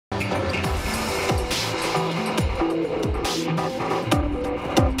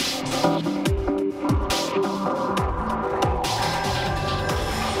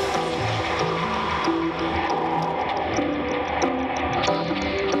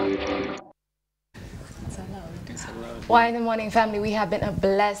Why in the Morning family, we have been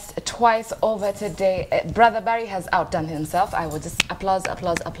blessed twice over today. Brother Barry has outdone himself. I will just applause.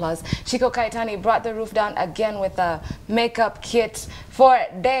 Shiko Kaitani brought the roof down again with a makeup kit for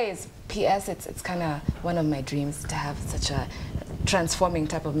days. P.S. It's kind of one of my dreams to have such a transforming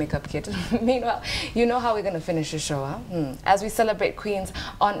type of makeup kit. Meanwhile, you know how we're going to finish the show, huh? As we celebrate Queens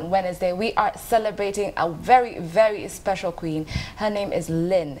on Wednesday, we are celebrating a very, very special queen. Her name is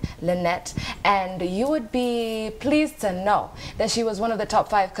Lynette, and you would be pleased to know that she was one of the top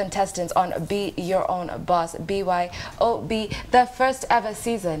 5 contestants on Be Your Own Boss, BYOB, the first ever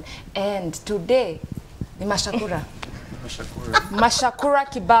season. And today, ni Mashakura. Mashakura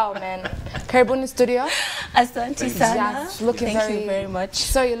kibao, man. Karibuni studio. Asante sana. Looking Thank you very much.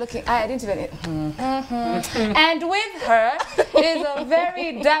 So you're looking, I didn't even... And with her is a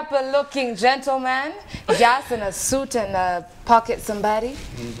very dapper looking gentleman. Yes, in a suit and a pocket somebody.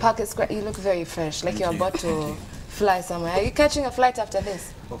 Pocket square. You look very fresh, like you're about to fly somewhere. Are you catching a flight after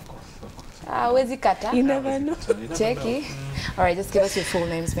this? Of course. Where's the kata? You never know. Checky. All right, just give us your full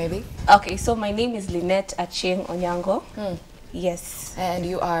names, maybe. Okay, so my name is Lynette Achieng Onyango. Yes. And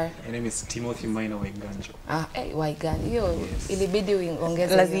you are? My name is Timothy Maina Waiganjo. Waiganjo. Yo, ilibidi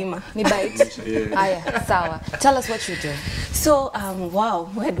uongeze. Lazima. Ni bite. Aya, sawa. Tell us what you do. So, wow,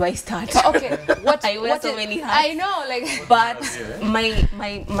 where do I start? Okay, I wear so many hats. I know, like. But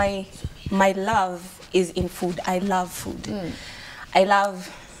my love is in food. I love food. I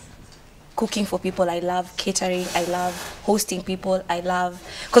love cooking for people. I love catering. I love hosting people. I love,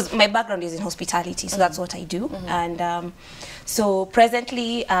 because my background is in hospitality, so that's what I do. And so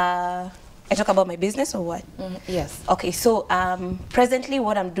presently, I talk about my business or what? Yes. Okay, so presently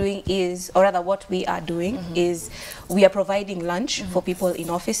what I'm doing is, or rather what we are doing is, we are providing lunch for people in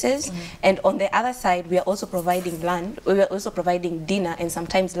offices, and on the other side we are also providing lunch, we are also providing dinner and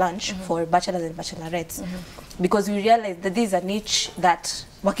sometimes lunch for bachelors and bachelorettes, because we realize that this is a niche that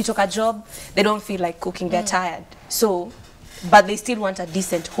wakitoka job, they don't feel like cooking, they're tired. So, but they still want a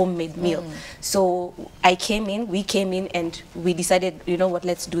decent homemade meal. So we came in and we decided, you know what,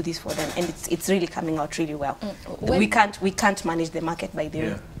 let's do this for them, and it's really coming out really well. We can't manage the market by the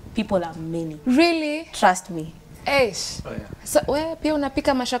way. People are many. Really? Trust me. Eish. So where pia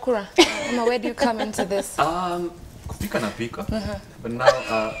unapika mashakura? Where do you come into this? Kupika napika, but now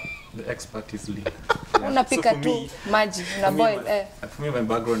the expert is Lee. Unapika tu maji, una boil. For me, my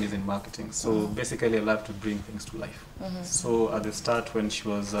background is in marketing, so basically I love to bring things to life. So at the start, when she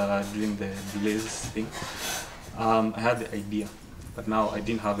was doing the Blaze thing, I had the idea, but now I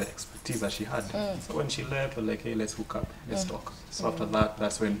didn't have the expertise that she had. So when she left, we're like, hey, let's hook up, let's talk. So after that,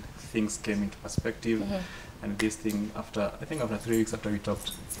 that's when things came into perspective, and this thing, I think after 3 weeks after we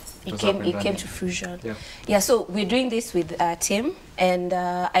talked, it came to fruition. Yeah, so we're doing this with Tim, and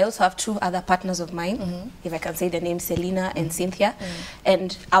I also have 2 other partners of mine, if I can say the name, Selena and Cynthia,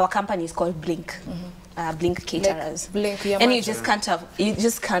 and our company is called Blink, Blink Caterers. Blink, and you just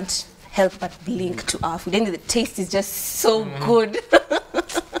can't help but blink to our food, and the taste is just so good.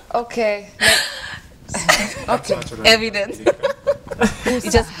 Okay. Okay. Evidence. You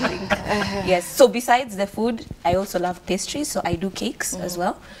just blink. Yes. So besides the food, I also love pastries, so I do cakes as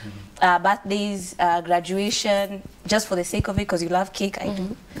well. Birthdays, graduation, just for the sake of it, because you love cake, I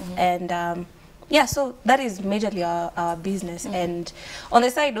do. And yeah, so that is majorly our business. And on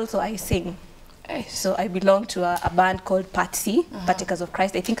the side also, I sing. So I belong to a band called Patsy, Partakers of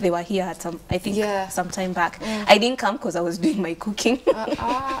Christ. I think they were here at some time back. I didn't come because I was doing my cooking.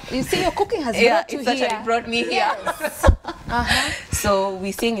 You see, your cooking has brought you here. It actually brought me here. So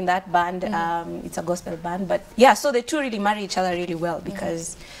we sing in that band. It's a gospel band, but yeah. So the 2 really marry each other really well,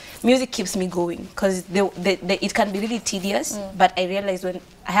 because music keeps me going. Because it can be really tedious, but I realize when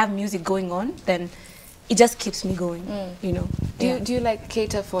I have music going on, then it just keeps me going, you know. Do you like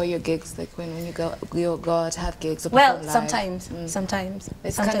cater for your gigs, like when you go out, have gigs? Or well, sometimes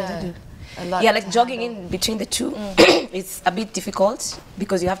It's I do. A lot. Yeah, like jogging in between the 2, it's a bit difficult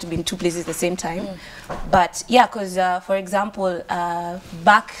because you have to be in 2 places at the same time. But yeah, because for example,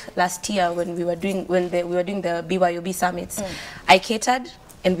 back last year when we were doing the BYOB summits, I catered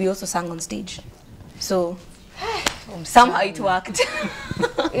and we also sang on stage. So somehow it worked.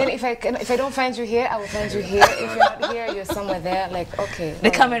 If I don't find you here, I will find you here. If you're not here, you're somewhere there. Like, okay. The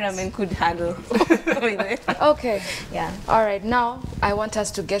cameraman could handle. Okay. Yeah. All right. Now I want us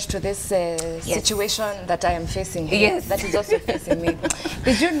to get to this situation that I am facing here. Yes. That is also facing me.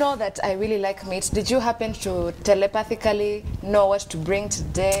 Did you know that I really like meat? Did you happen to telepathically know what to bring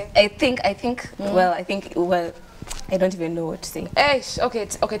today? I think. Well, I don't even know what to say. Okay.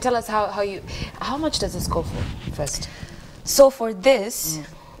 Tell us how much does this go for first? So for this,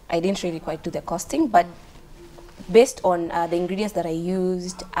 I didn't really quite do the costing, but based on the ingredients that I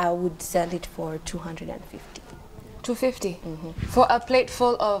used, I would sell it for 250. 250 for a plate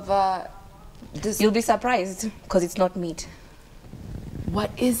full of this. You'll be surprised because it's not meat.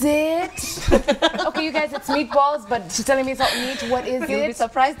 What is it? Okay, you guys, it's meatballs, but she's telling me it's not meat. What is You'll be it?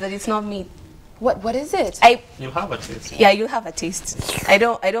 surprised that it's not meat. What is it? You'll have a taste. Yeah, you'll have a taste. I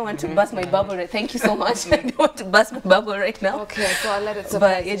don't want to bust my bubble. Thank you so much. I don't want to bust my bubble right now. Okay, so I'll let it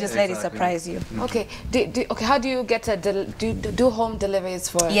surprise But you just let it surprise you. Okay. Okay. How do you get to do home deliveries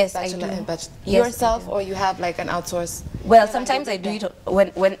for Yes, bachelor I do. and bachelor? Yes, Yourself, I do. or you have like an outsource? Well, sometimes I do it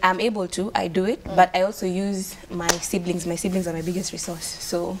when I'm able to. I do it, but I also use my siblings. My siblings are my biggest resource.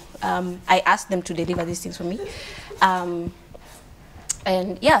 So I ask them to deliver these things for me.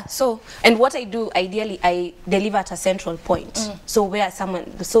 And yeah, and what I do ideally, I deliver at a central point, so where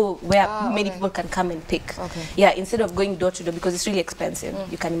many people can come and pick. Okay. Yeah, instead of going door to door, because it's really expensive.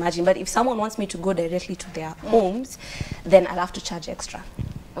 You can imagine. But if someone wants me to go directly to their homes, then I'll have to charge extra.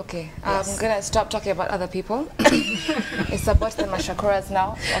 Okay, Yes. I'm gonna stop talking about other people. It's about the mashakuras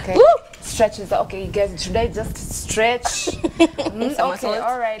now. Okay, Woo! stretches. Okay, you guys, should I just stretch? Some Okay, assault.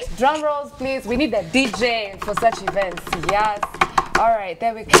 all right. Drum rolls, please. We need a DJ for such events. Yes. All right,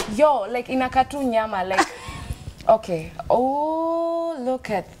 there we go. Yo, like in a cartoon nyama, like. Okay. Oh,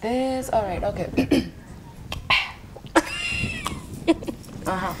 look at this. All right. Okay.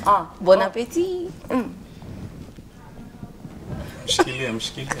 Bon appetit. Mshikilia.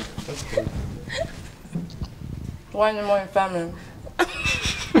 That's good. One more family.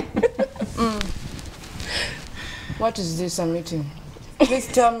 What is this I'm eating? Please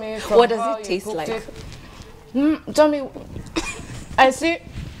tell me from What does how it you taste cooked like? it. Tell me. I see.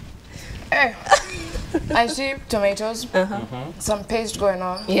 I see tomatoes, some paste going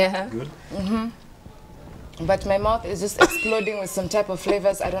on, Yeah. Good. but my mouth is just exploding with some type of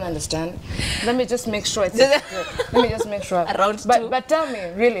flavors I don't understand. Let me just make sure it's good. Let me just make sure. Around two. But tell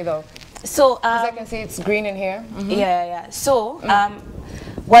me, really though, So because I can see it's green in here. yeah. So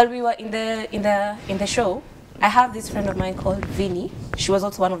while we were in the show, I have this friend of mine called Vinny. She was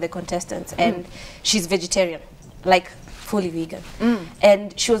also one of the contestants, and she's vegetarian, like fully vegan.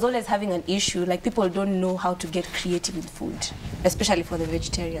 And she was always having an issue, like people don't know how to get creative with food, especially for the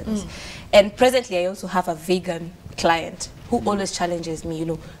vegetarians. And presently, I also have a vegan client who always challenges me,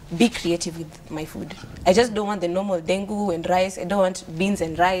 be creative with my food. I just don't want the normal dengu and rice. I don't want beans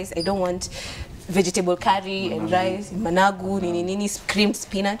and rice. I don't want vegetable curry and rice, managu, nini, creamed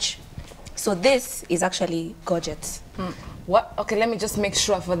spinach. So this is actually gorgeous. What? Okay, let me just make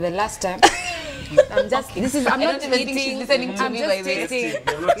sure for the last time. I'm not even think she's listening to I'm me, just by the way. tasting.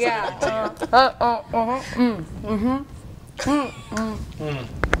 They're not Yeah.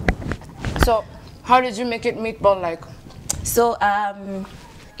 So, how did you make it meatball-like? So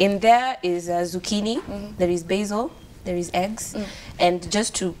in there is zucchini, there is basil, there is eggs, and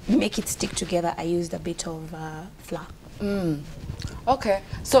just to make it stick together, I used a bit of flour. Okay.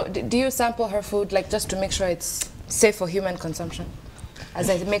 So, do you sample her food, like just to make sure it's safe for human consumption? As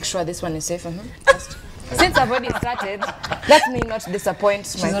I make sure this one is safe. Just- Since I've already started, let me not disappoint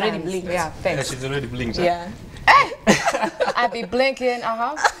my She's already fans. blinked. Yeah, Yeah, thanks. she's already blinked. Yeah. I'll be blinking.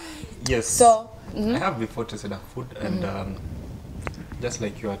 Yes. So, I have before tasted her food, and just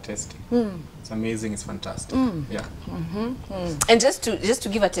like you are tasting, it's amazing. It's fantastic. Yeah. And just to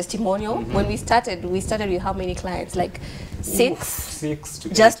give a testimonial, when we started with how many clients? Like six, 6 to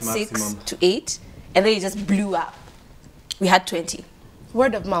 8 just maximum. 6 to 8, and then it just blew up. We had 20.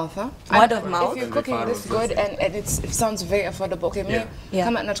 word of mouth, huh? Word of mouth. If you're cooking this good and it sounds very affordable. Okay, me, Yeah.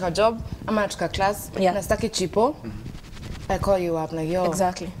 kama nataka job, ama nataka class, Yeah. nastaki chipo, I call you up like, yo.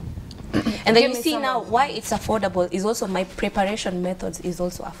 Exactly. And then Give you me see some now of- why it's affordable is also my preparation methods is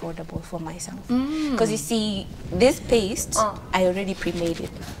also affordable for myself. Because you see, this paste, I already pre-made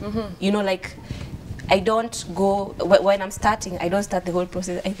it. Like I don't go, when I'm starting, I don't start the whole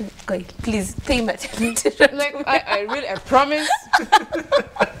process. I think, okay, please pay my attention. Like, I promise,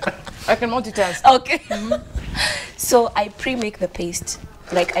 I can multitask. Okay. So I pre-make the paste.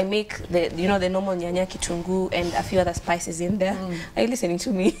 Like I make the normal nyanya, kitungu, and a few other spices in there. Are you listening to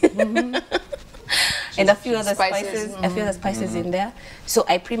me? And a few other spices in there. So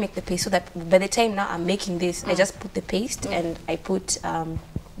I pre-make the paste so that by the time now I'm making this, I just put the paste and I put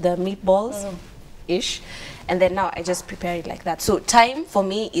the meatballs ish, and then now I just prepare it like that. So time for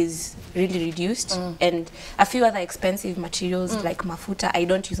me is really reduced, and a few other expensive materials like mafuta. I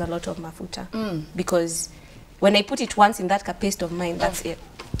don't use a lot of mafuta because when I put it once in that paste of mine, that's it.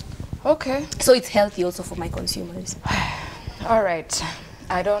 Okay. So it's healthy also for my consumers. All right.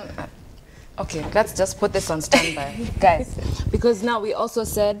 Okay, let's just put this on standby, guys. Because now we also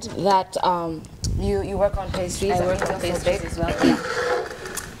said that You work on pastries. I work on pastries as well. Yeah.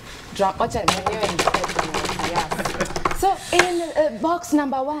 Yes. So in box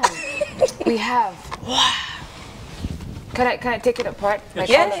number 1, we have. Can I take it apart? Like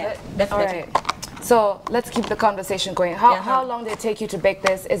all of it? Definitely. All right. So let's keep the conversation going. How long did it take you to bake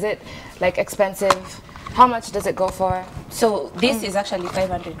this? Is it like expensive? How much does it go for? So this is actually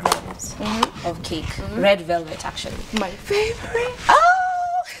 500 grams of cake, red velvet actually. My favorite. Oh!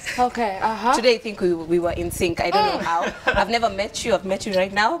 Okay, Today I think we were in sync. I don't know how. I've never met you. I've met you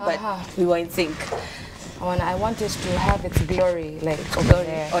right now, but we were in sync. I want it to have its glory, like over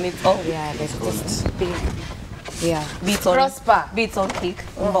there. On its own. Yeah, like just be. Yeah. Beats on prosper. Beats on cake,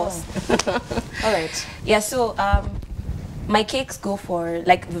 boss. All right. Yeah. So my cakes go for,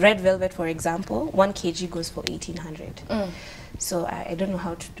 like red velvet, for example. 1 kg goes for 1,800. So I don't know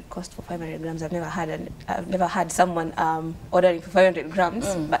how to cost for 500 grams. I've never had someone ordering for 500 grams,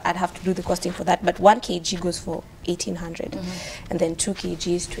 but I'd have to do the costing for that. But 1 kg goes for 1,800, and then 2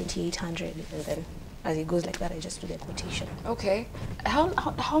 kgs 2,800, and then as it goes like that, I just do the quotation. Okay.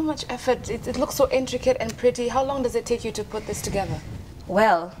 How much effort? It looks so intricate and pretty. How long does it take you to put this together?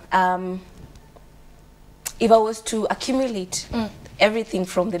 Well, if I was to accumulate everything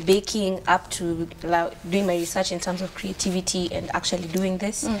from the baking up to doing my research in terms of creativity and actually doing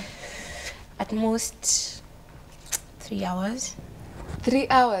this, at most 3 hours. 3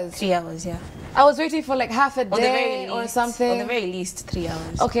 hours? 3 hours, yeah. I was waiting for like half a day or something. On the very least, 3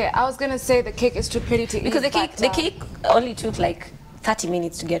 hours. Okay, I was gonna say the cake is too pretty to eat. Because the cake only took like 30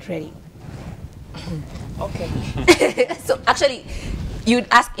 minutes to get ready. Okay. So actually, you'd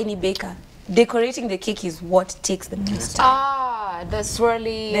ask any baker, decorating the cake is what takes the most time. Ah, the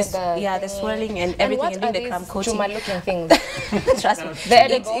swirling. The swirling and everything, and doing the crumb coating. Chuma-looking things. Trust me,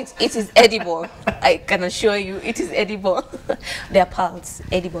 it is edible. I can assure you, it is edible. They are pearls,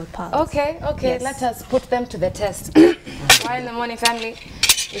 edible pearls. Okay, Yes. let us put them to the test. Why in the morning, family?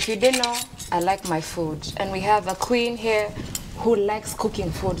 If you didn't know, I like my food, and we have a queen here who likes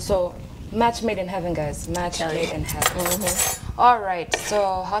cooking food. So match made in heaven, guys. Match made in heaven. All right,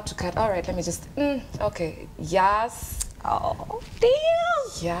 so how to cut? All right, let me just. Okay, yes. Oh, damn.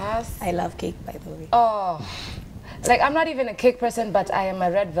 Yes. I love cake, by the way. Oh, like I'm not even a cake person, but I am a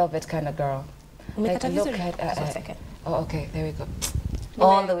red velvet kind of girl. Like, look at. Oh, okay, there we go.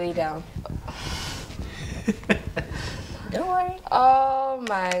 All the way down. Don't worry. Oh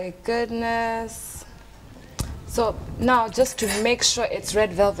my goodness. So now, just to make sure it's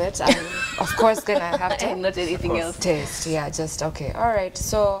red velvet, I'm of course gonna have to. And not anything else. Taste, yeah, just okay. All right.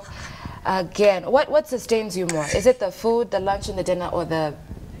 So, again, what sustains you more? Is it the food, the lunch, and the dinner, or the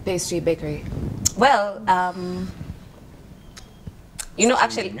pastry bakery? Well, you know,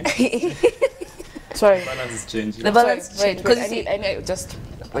 actually, sorry. Balance is changing. the balance. Wait, because I need just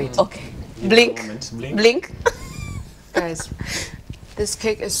wait. Okay. Blink. Blink. Guys, this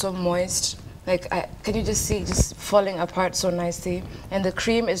cake is so moist. Like, can you just see, just falling apart so nicely? And the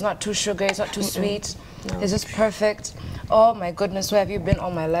cream is not too sugary, it's not too sweet. No. It's just perfect. Oh my goodness, where have you been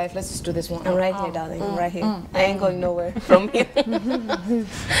all my life? Let's just do this one. I'm right here, darling. I'm right here. I ain't going nowhere from here.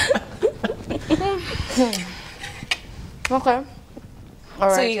 Okay. All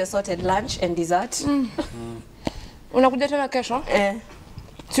right. So you sorted lunch and dessert. Unakuja tena kesho?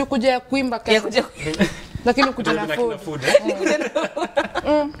 Si kuja kuimba kesho. Lakini kuja na food.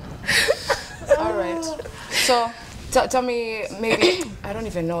 All right. So, tell me, maybe, I don't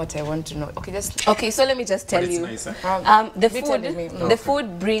even know what I want to know. Okay, so let me just tell you. Nice, The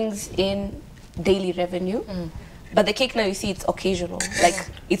food brings in daily revenue, but the cake now, you see, it's occasional. Like,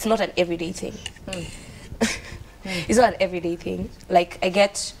 it's not an everyday thing. It's not an everyday thing. Like, I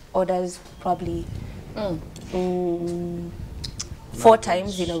get orders probably 4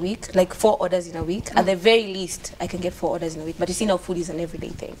 times in a week, like 4 orders in a week. At the very least, I can get 4 orders in a week. But you see now, food is an everyday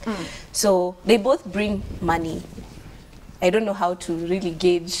thing. So they both bring money. I don't know how to really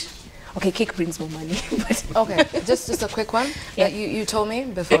gauge. Okay, cake brings more money. But okay, just a quick one. Yeah. You told me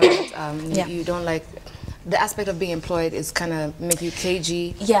before that you don't like the aspect of being employed is kind of make you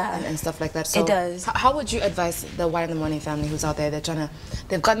cagey, and stuff like that. So it does. How would you advise the Y in the Morning family who's out there?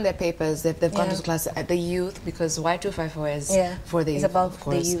 They've gotten their papers, they've gone to class at the youth, because Y254 is for the youth. It's about of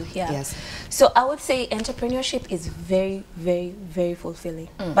course. the youth, yeah. Yes. So I would say entrepreneurship is very, very, very fulfilling.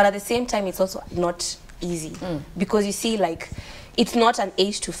 But at the same time, it's also not easy, because you see, like, it's not an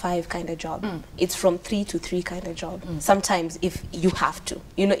 8 to 5 kind of job. It's from 3 to 3 kind of job. Sometimes if you have to,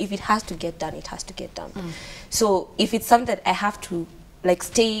 if it has to get done, it has to get done. So if it's something that I have to like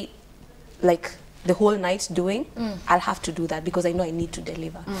stay like the whole night doing, I'll have to do that because I know I need to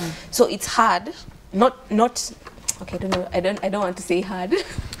deliver. So it's hard, not okay, I don't know, I don't want to say hard.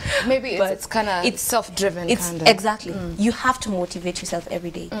 Maybe it's kind of self-driven. Exactly. You have to motivate yourself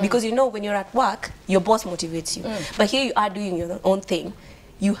every day because you know when you're at work, your boss motivates you. But here you are doing your own thing.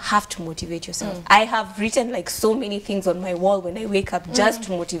 You have to motivate yourself. I have written like so many things on my wall when I wake up just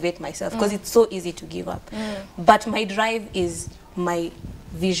to motivate myself because it's so easy to give up. But my drive is my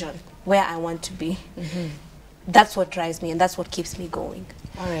vision, where I want to be. That's what drives me and that's what keeps me going.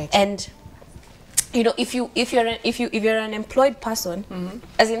 All right. And you know, if you're an employed person,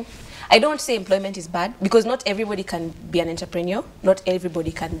 as in, I don't say employment is bad because not everybody can be an entrepreneur, not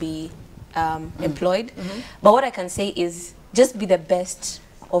everybody can be employed. But what I can say is just be the best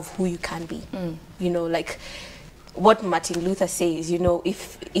of who you can be. You know, like what Martin Luther says, you know,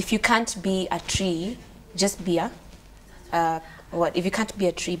 if you can't be a tree, just be a if you can't be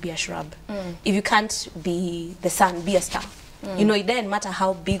a tree, be a shrub. If you can't be the sun, be a star. You know, it doesn't matter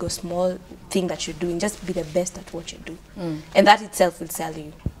how big or small thing that you're doing, just be the best at what you do. And that itself will sell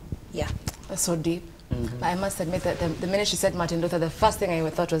you. Yeah. That's so deep. I must admit that the minute she said Martin Luther, the first thing I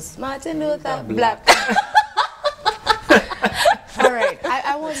thought was Martin Luther, black. All right,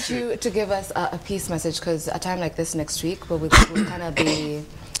 I want you to give us a peace message because a time like this next week, we'll kind of be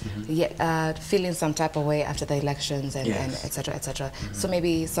feeling some type of way after the elections and et cetera, et cetera. So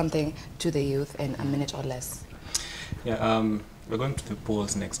maybe something to the youth in a minute or less. Yeah, we're going to the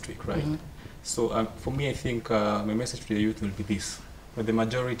polls next week, right? So for me, I think my message to the youth will be this. We're the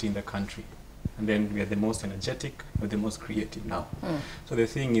majority in the country. And then we are the most energetic, we're the most creative now. So the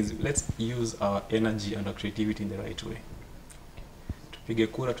thing is, let's use our energy and our creativity in the right way. Tupige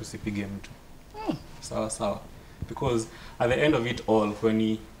kura, tusipige mtu. Sawa sawa. Because at the end of it all, when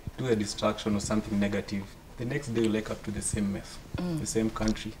we do a distraction or something negative, the next day you wake up to the same mess, the same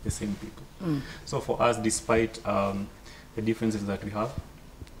country, the same people. So for us, despite the differences that we have,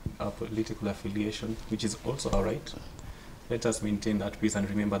 our political affiliation, which is also all right, let us maintain that peace and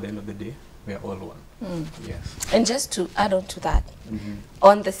remember at the end of the day, we are all one. Yes. And just to add on to that,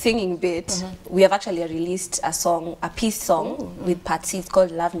 on the singing bit, we have actually released a song, a peace song with Patsy. It's called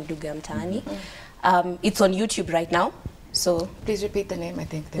Love Ndugu Mtaani. It's on YouTube right now. So please repeat the name. I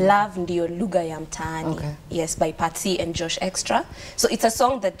think Love Ndio Lugha ya Mtaani. Okay. Yes, by Patsy and Josh Extra. So it's a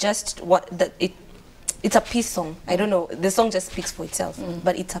song that just it's a peace song. I don't know, the song just speaks for itself,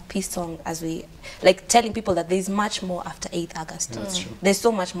 but it's a peace song as we like telling people that there's much more after 8th August. That's true. There's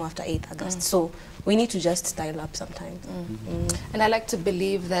so much more after 8th August. So we need to just style up sometimes. And I like to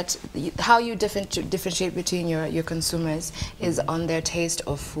believe that how you differentiate between your consumers is on their taste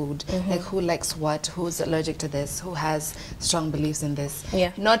of food. Like who likes what, who's allergic to this, who has strong beliefs in this.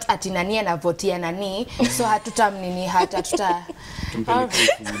 Yeah. Not ati nani anavotia nani, so hatutamnini hatuta.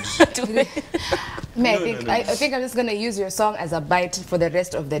 I think I'm just going to use your song as a bite for the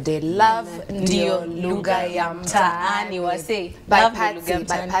rest of the day. Love Ndio Lugha ya Mtaani.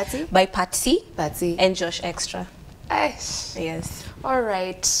 By Patsy and Josh Extra. Yes. All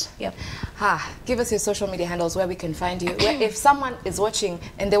right. Yep. Give us your social media handles where we can find you. If someone is watching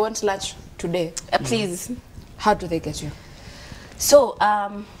and they want lunch today, please, how do they get you? So,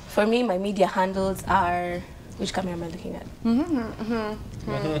 for me, my media handles are... Which camera am I looking at?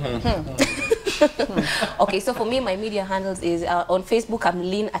 Okay, so for me, my media handles is on Facebook, I'm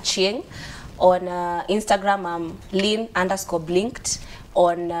Lynn Achieng. On Instagram, I'm Lynn_blinked.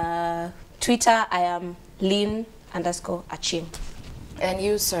 On Twitter, I am Lynn_Achieng. And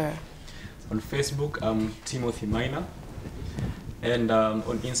you, sir? On Facebook, I'm Timothy Minor. And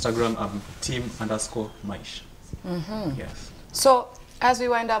on Instagram, I'm Tim_Maish. Yes. So, as we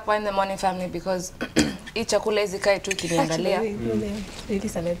wind the morning family, because hii chakula hizi kai tu kiniangalia. Really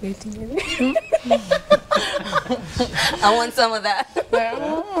celebrating. I want some of that.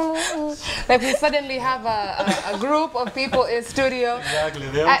 Like we suddenly have a group of people in studio. Exactly.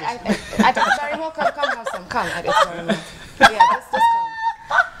 At Experimo, come have some. Come at Experimo. Yeah, just come.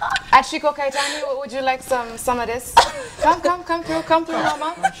 At Shiko Kaitani, would you like some of this? Come through,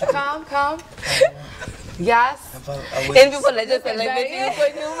 mama. Come. Yes. And people are just celebrating for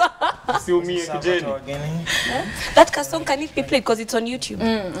that song can it be played because it's on YouTube?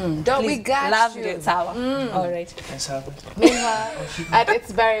 Don't we got Love you. It's our. All right. Meanwhile, at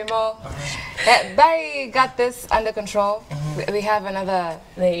It's Barry Mo. Barry got this under control. We have another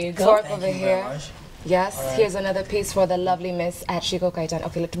fourth over here. Yes, right. Here's another piece for the lovely Miss at Shiko Kaitan.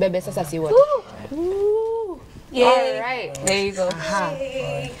 Okay, let's bebe sasa si what. Yeah. All right. There you go. All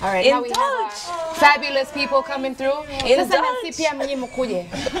right. Now we have our fabulous people coming through. Sasa nasi pia mnyi mkuje.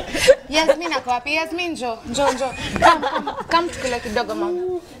 Yasmin ako wapi? Yasmin njoo. Come tukule kidogo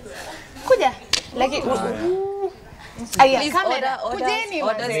mama. Kuja. Like Please Kamera. Kujeni,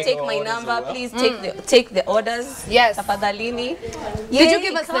 orders. manze. Take my number. Please take the orders. Yes. Tafadhalini. Did you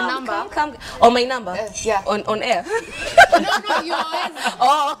give us the number? Come. Oh, my number. Yeah. On air. No, yours.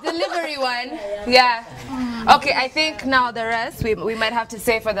 Oh. Delivery one. Yeah. Okay, I think now the rest we might have to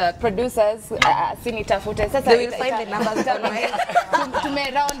say for the producers. Sini tafute. Sasa They will find the numbers on my.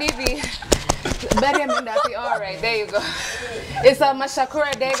 Tume round hivi. Very amazing. All right, there you go. It's a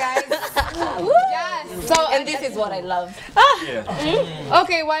Mashakura day, guys. Yes. So, And this is what I love.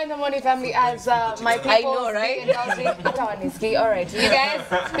 Okay, why in the morning family as my people. I know, right? All right, you guys.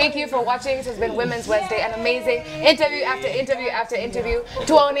 Thank you for watching. It has been Women's Wednesday, an amazing interview after interview after interview.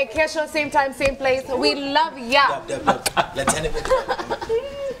 Tuone kesho, same time, same place. We love ya.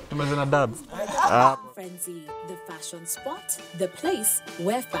 Frenzy, the fashion spot, the place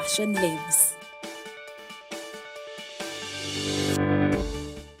where fashion lives.